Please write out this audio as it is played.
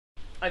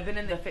I've been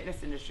in the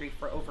fitness industry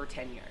for over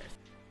 10 years.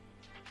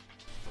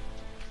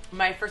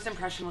 My first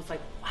impression was like,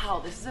 wow,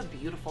 this is a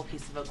beautiful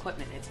piece of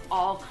equipment. It's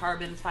all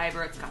carbon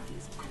fiber. It's got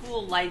these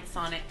cool lights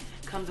on it.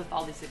 Comes with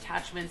all these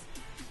attachments.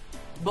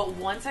 But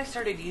once I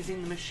started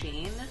using the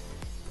machine,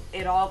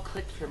 it all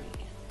clicked for me.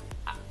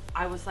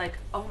 I was like,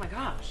 oh my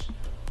gosh,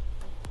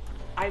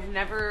 I've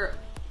never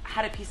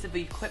had a piece of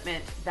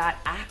equipment that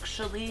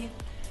actually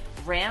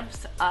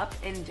ramps up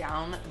and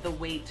down the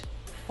weight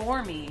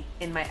for me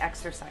in my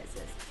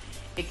exercises.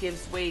 It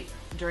gives weight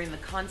during the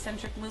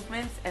concentric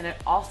movements, and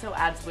it also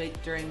adds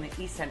weight during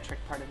the eccentric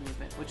part of the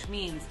movement, which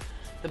means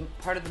the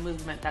part of the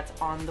movement that's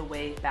on the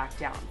way back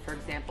down. For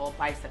example,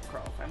 bicep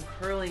curl. If I'm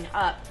curling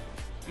up,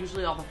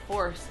 usually all the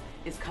force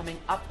is coming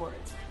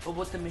upwards. But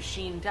what the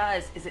machine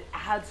does is it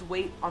adds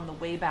weight on the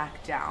way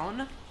back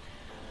down,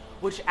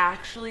 which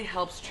actually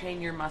helps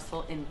train your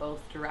muscle in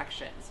both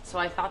directions. So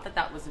I thought that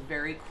that was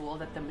very cool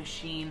that the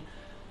machine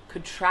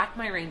could track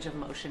my range of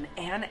motion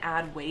and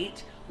add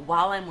weight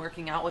while I'm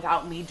working out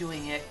without me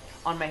doing it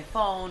on my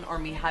phone or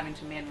me having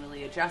to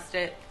manually adjust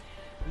it.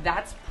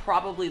 That's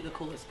probably the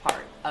coolest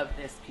part of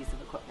this piece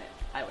of equipment,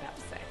 I would have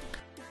to say.